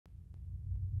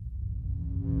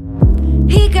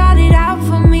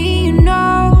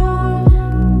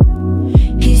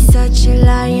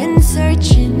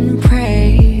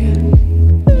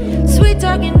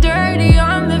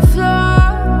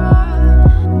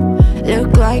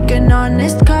like an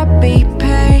honest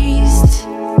copy-paste.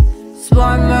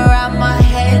 Swarm around my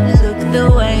head, look the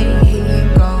way he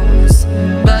goes,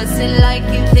 buzzing like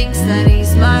he thinks that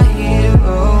he's my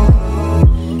hero.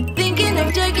 Thinking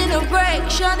of taking a break,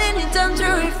 shutting it down to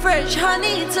refresh.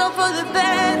 Honey, it's all for the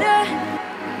better.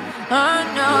 Oh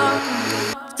no,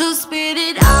 so spit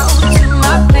it out to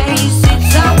my face.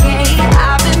 It's okay,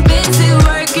 I've been busy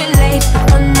working late,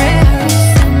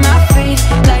 unrehearsing my fate,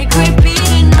 like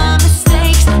repeating my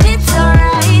mistakes. It's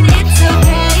alright, it's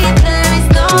okay, there is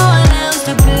no one else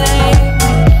to blame.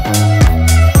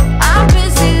 I'm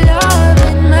busy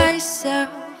loving myself.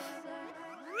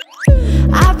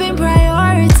 I've been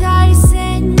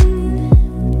prioritizing,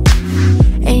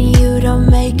 and you don't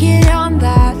make it on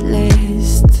that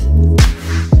list.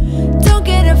 Don't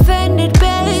get offended,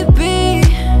 baby,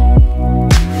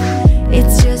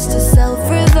 it's just a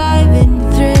self-reviving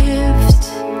thrift.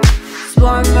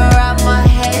 Swarm around my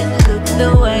head, look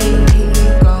the way he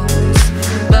goes,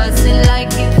 buzzing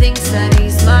like he thinks that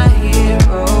he's my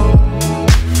hero.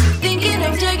 Thinking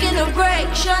of taking a break,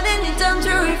 shutting it down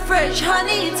to refresh.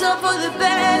 Honey, it's all for the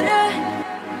better.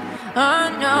 Oh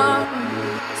no.